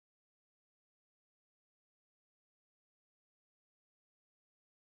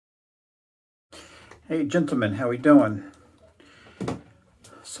Hey gentlemen, how we doing?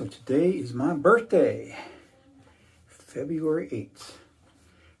 So today is my birthday, February 8th.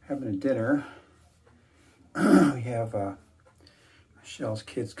 Having a dinner. We have Michelle's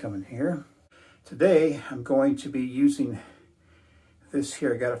kids coming here. Today I'm going to be using this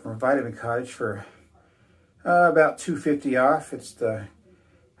here. I got it from Vitamin Cottage for about $2.50 off. It's the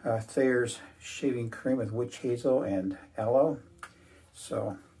Thayer's shaving cream with witch hazel and aloe.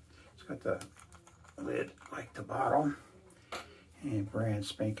 So it's got the lid like the bottle, and brand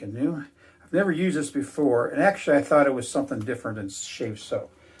spanking new. I've never used this before, and actually I thought it was something different than shave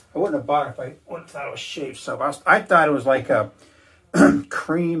soap. I wouldn't have bought it if I wouldn't have thought it was shave soap. I thought it was like a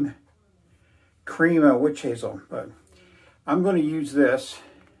cream witch hazel, but I'm going to use this,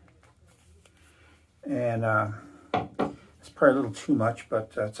 and it's probably a little too much,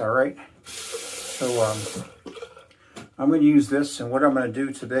 but that's all right. So I'm going to use this, and what I'm going to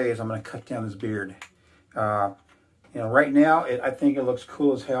do today is I'm going to cut down his beard. You know, right now, I think it looks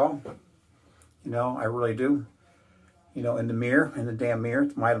cool as hell. You know, I really do. You know, in the mirror, in the damn mirror,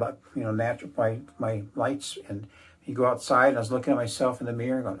 it's my, you know, natural, my lights. And you go outside, and I was looking at myself in the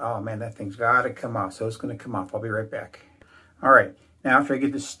mirror, going, oh man, that thing's got to come off. So it's going to come off. I'll be right back. All right. Now, after I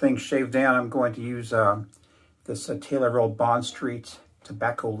get this thing shaved down, I'm going to use this Taylor Roll Bond Street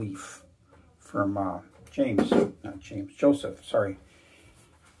tobacco leaf from Joseph, sorry.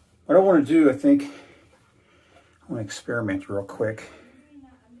 What I want to do, I think, I want to experiment real quick.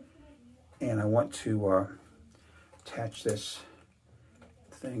 And I want to attach this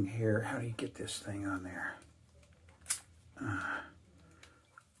thing here. How do you get this thing on there? Jeez.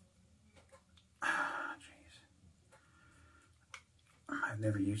 I've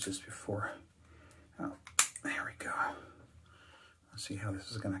never used this before. Oh, there we go. Let's see how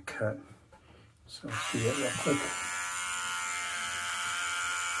this is going to cut. So let's do it real quick.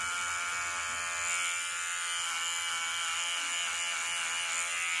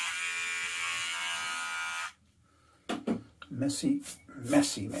 Messy,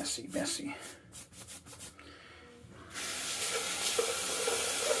 messy, messy, messy.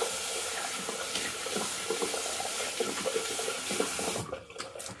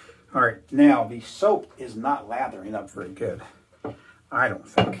 All right, now the soap is not lathering up very good, I don't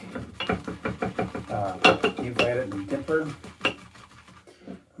think. You've had it in dipper,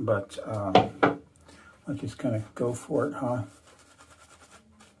 but let's just kind of go for it, huh?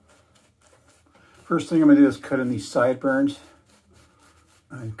 First thing I'm going to do is cut in these sideburns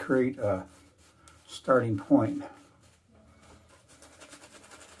and create a starting point.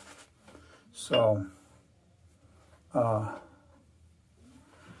 So, now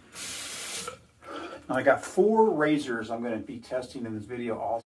I got 4 razors I'm going to be testing in this video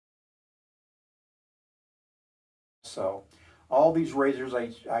also. So, all these razors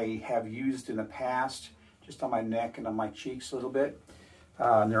I have used in the past, just on my neck and on my cheeks a little bit.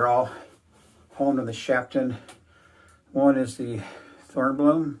 And they're all home to the Shapton. One is the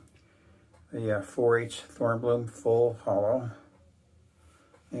Thornbloom, the 4H Thornbloom full hollow.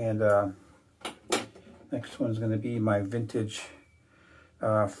 And next one's going to be my vintage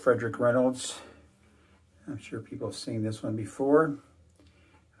Frederick Reynolds. I'm sure people have seen this one before.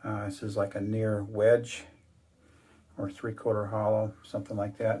 This is like a near wedge or 3/4 hollow, something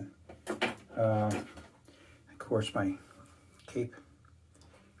like that. Of course, my Cape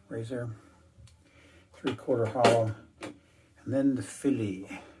razor, 3/4 hollow, and then the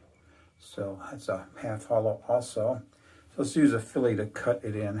Philly. So that's a half hollow also. So let's use a Philly to cut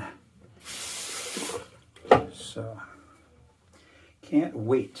it in. So can't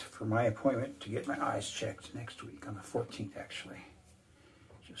wait for my appointment to get my eyes checked next week on the 14th, actually.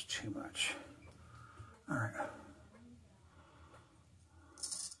 Just too much. All right.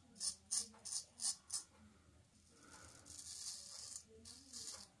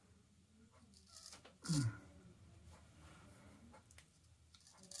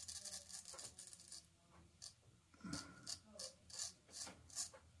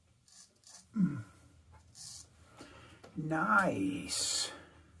 Nice.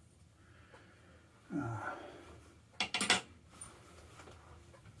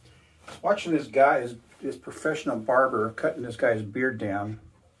 Watching this guy, this professional barber, cutting this guy's beard down.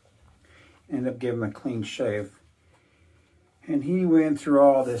 Ended up giving him a clean shave. And he went through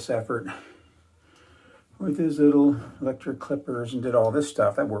all this effort with his little electric clippers and did all this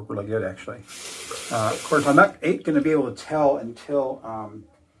stuff. That worked really good, actually. Of course, I'm not going to be able to tell until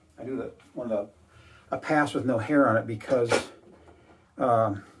I do a pass with no hair on it, because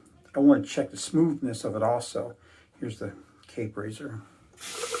I want to check the smoothness of it also. Here's the Cape razor.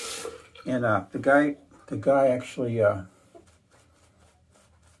 And the guy actually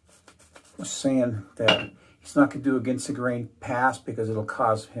was saying that he's not going to do against the grain pass because it'll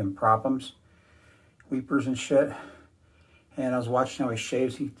cause him problems, weepers and shit. And I was watching how he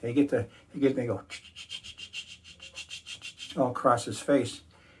shaves. They go all across his face.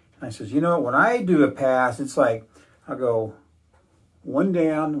 And I says, you know, when I do a pass, it's like I'll go one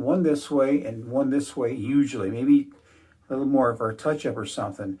down, one this way, and one this way usually. Maybe a little more for a touch-up or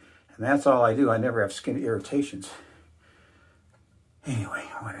something. And that's all I do. I never have skin irritations. Anyway,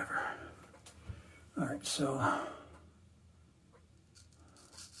 whatever. All right, so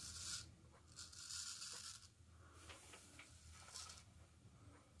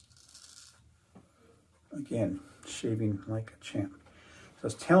again, shaving like a champ. So I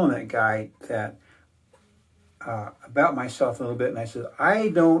was telling that guy that about myself a little bit, and I said, I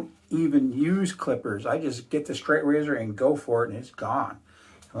don't even use clippers. I just get the straight razor and go for it, and it's gone.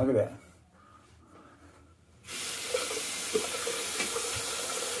 And look at that.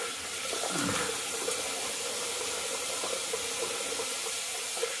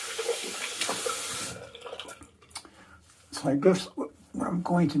 So I guess what I'm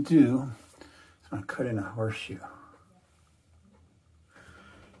going to do is I'm going to cut in a horseshoe.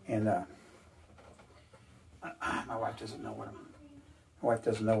 And my wife doesn't know what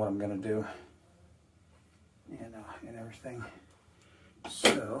I'm going to do, and everything.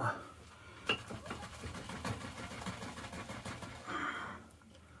 So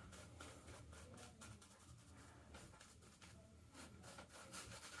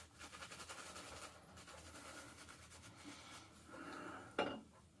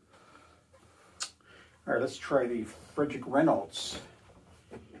all right, let's try the Frederick Reynolds.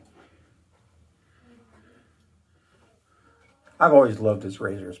 I've always loved his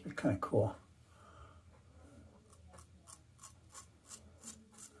razors. It's been kind of cool.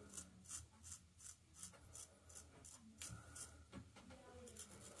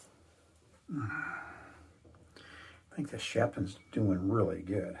 I think the Shapton's doing really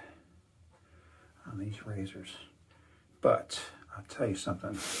good on these razors. But I'll tell you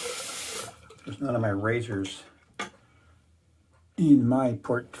something. There's none of my razors in my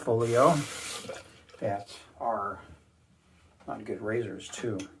portfolio that are not good razors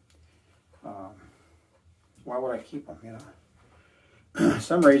too. Why would I keep them, you know?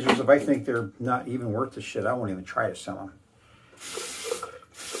 Some razors, if I think they're not even worth the shit, I won't even try to sell them.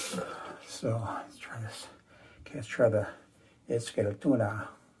 So let's try this. Okay, let's try the Tuna.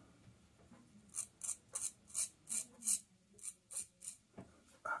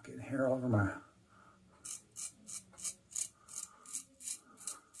 I'm getting hair all over my.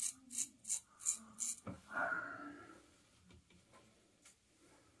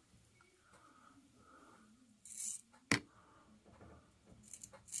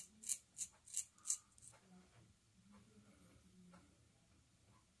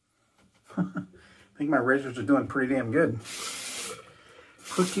 I think my razors are doing pretty damn good.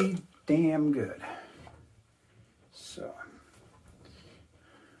 Pretty damn good.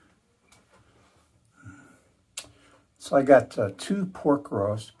 So I got 2 pork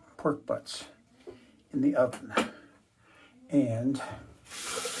butts in the oven. And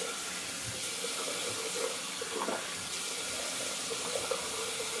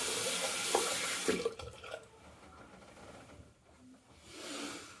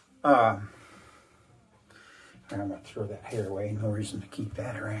I'm going to throw that hair away. No reason to keep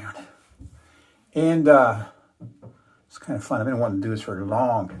that around. And it's kind of fun. I've been wanting to do this for a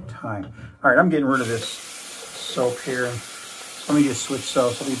long time. All right, I'm getting rid of this soap here. Let me just switch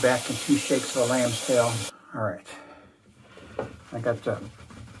soaps. I'll be back in 2 shakes of a lamb's tail. All right. I got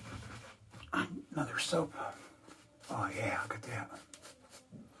another soap. Oh, yeah, look at that.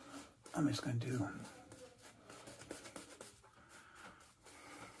 I'm just going to do...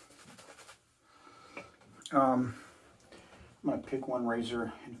 I'm going to pick one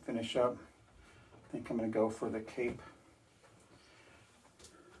razor and finish up. I think I'm going to go for the Cape.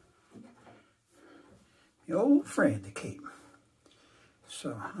 The old friend, the Cape.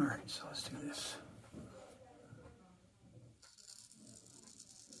 So, all right, so let's do this.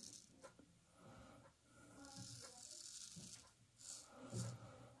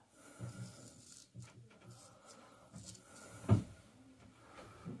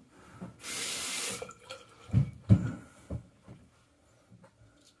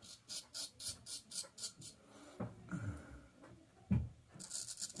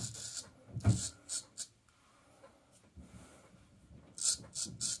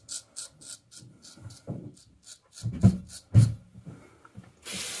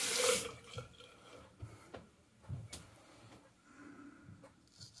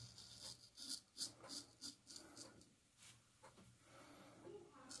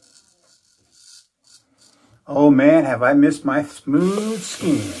 Oh man, have I missed my smooth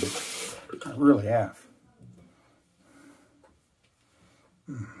skin. I really have.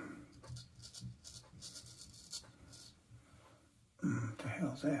 What the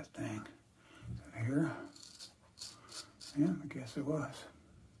hell's that thing? Is it here? Yeah, I guess it was.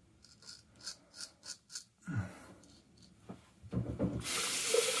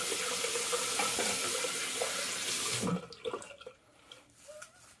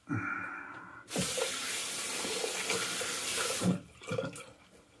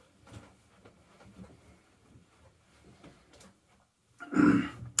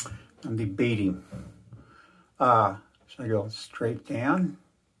 I'm debating. Should I go straight down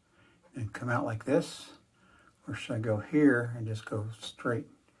and come out like this? Or should I go here and just go straight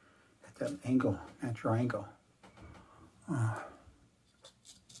at that angle, natural angle?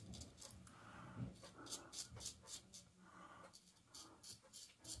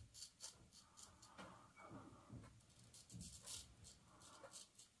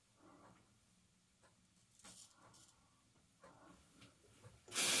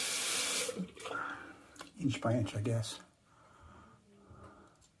 Inch by inch, I guess.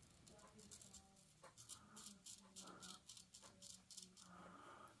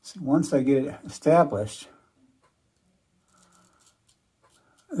 See, once I get it established,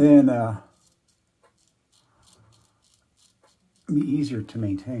 then it'll be easier to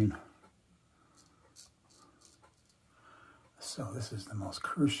maintain. So this is the most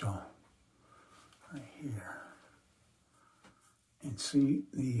crucial right here. And see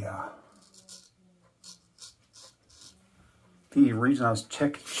the reason I was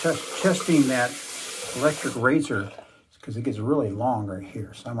testing that electric razor is because it gets really long right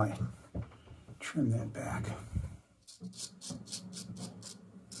here. So I might trim that back.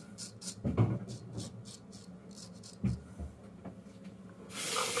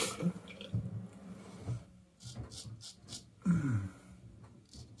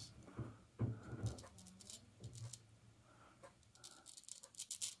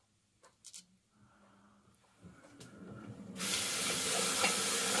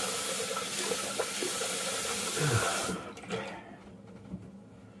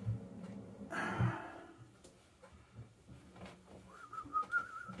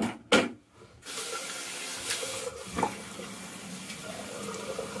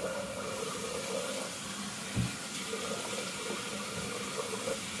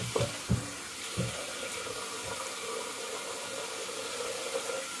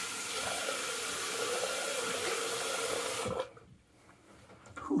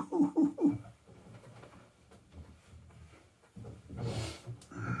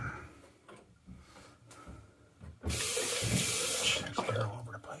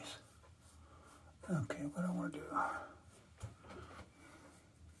 Okay, what I want to do.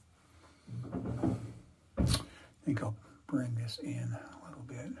 I think I'll bring this in a little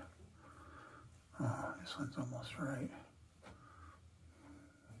bit. Oh, this one's almost right.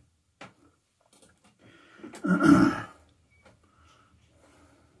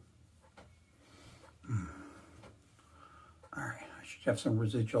 All right, I should have some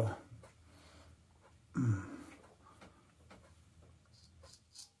residual.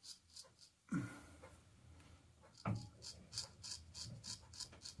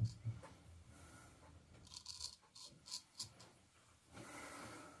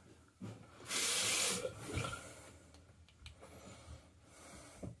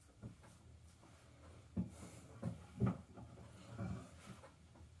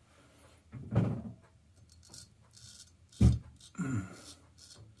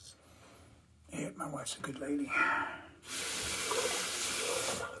 Yeah, my wife's a good lady.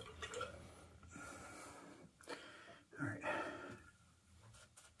 All right.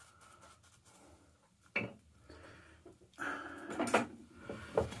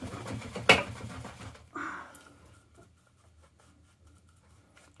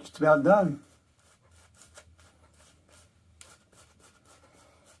 Just about done.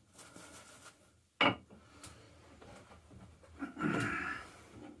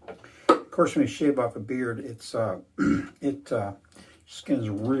 Of course, when you shave off a beard, it's skin's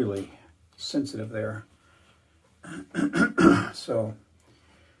really sensitive there. So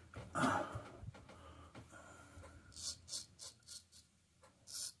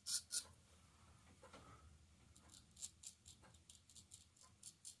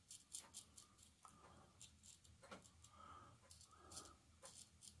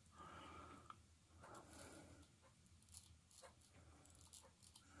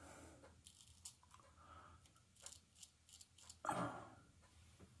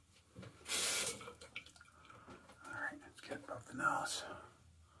above the nose.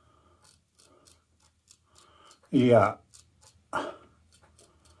 the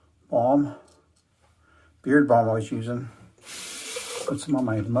balm, beard balm I was using. Put some on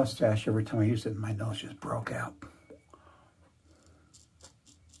my mustache every time I used it, and my nose just broke out.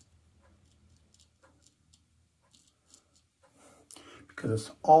 Because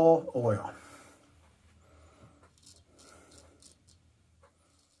it's all oil.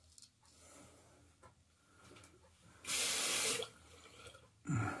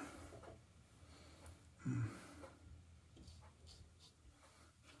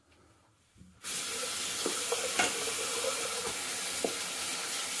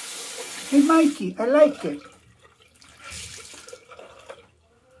 Hey Mikey, I like it.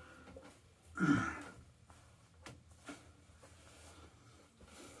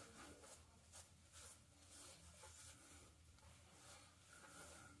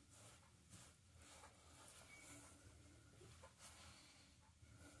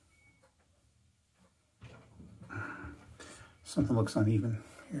 Something looks uneven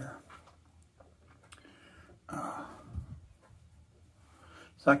here.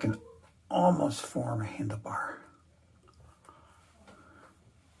 So I can almost form a handlebar.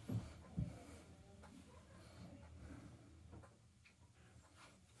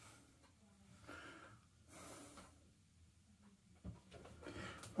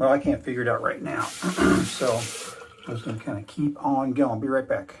 Well, I can't figure it out right now. So I'm just going to kind of keep on going. Be right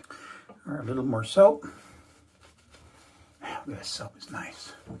back. All right, a little more soap. This soap is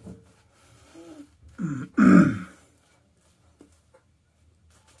nice.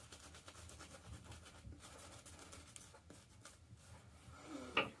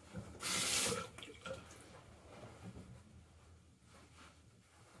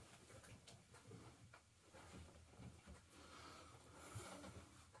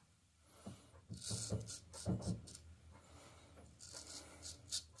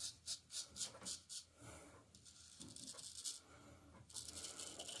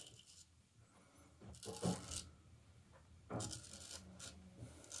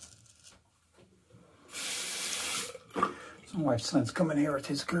 So my son's coming here with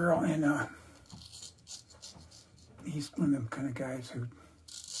his girl, and he's one of them kind of guys who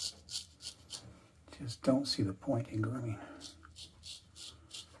just don't see the point in grooming.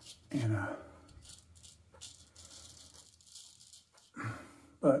 And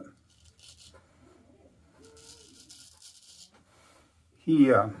but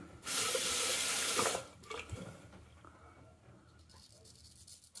he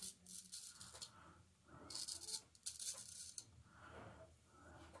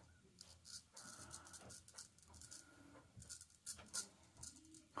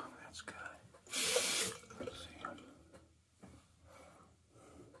that's good. Let's see.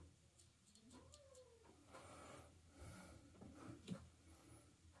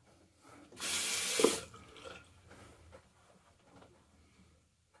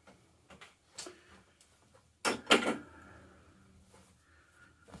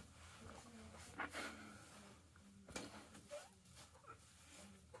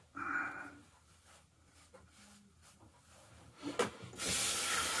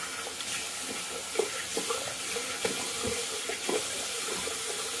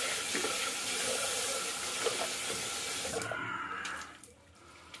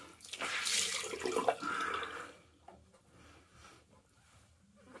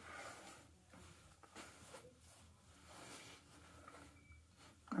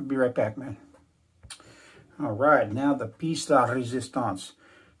 I'll be right back, man. All right, now the piece de resistance.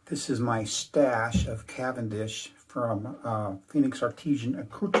 This is my stash of Cavendish from Phoenix Artesian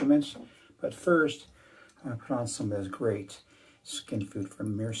Accoutrements. But first, I'm going to put on some of this great skin food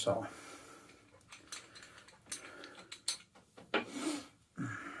from Mirsal.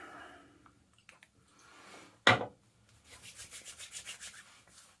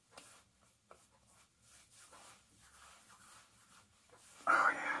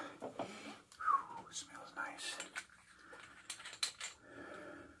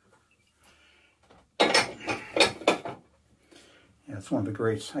 It's one of the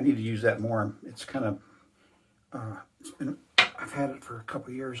greats. I need to use that more. It's kind of, I've had it for a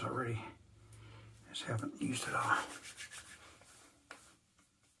couple years already. I just haven't used it all.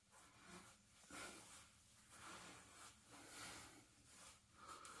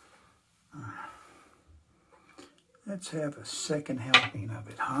 Let's have a second helping of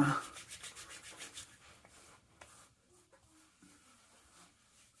it, huh?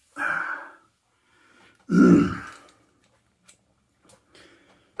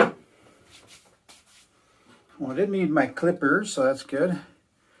 Well, I didn't need my clippers, so that's good.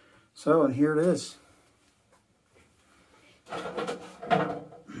 So, and here it is.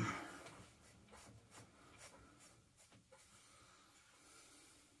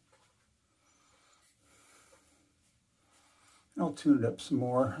 I'll tune it up some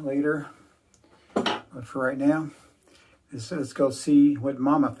more later. But for right now, let's go see what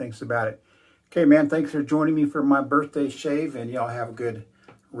Mama thinks about it. Okay, man, thanks for joining me for my birthday shave, and y'all have a good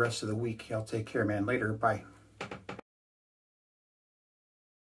rest of the week. Y'all take care, man. Later. Bye.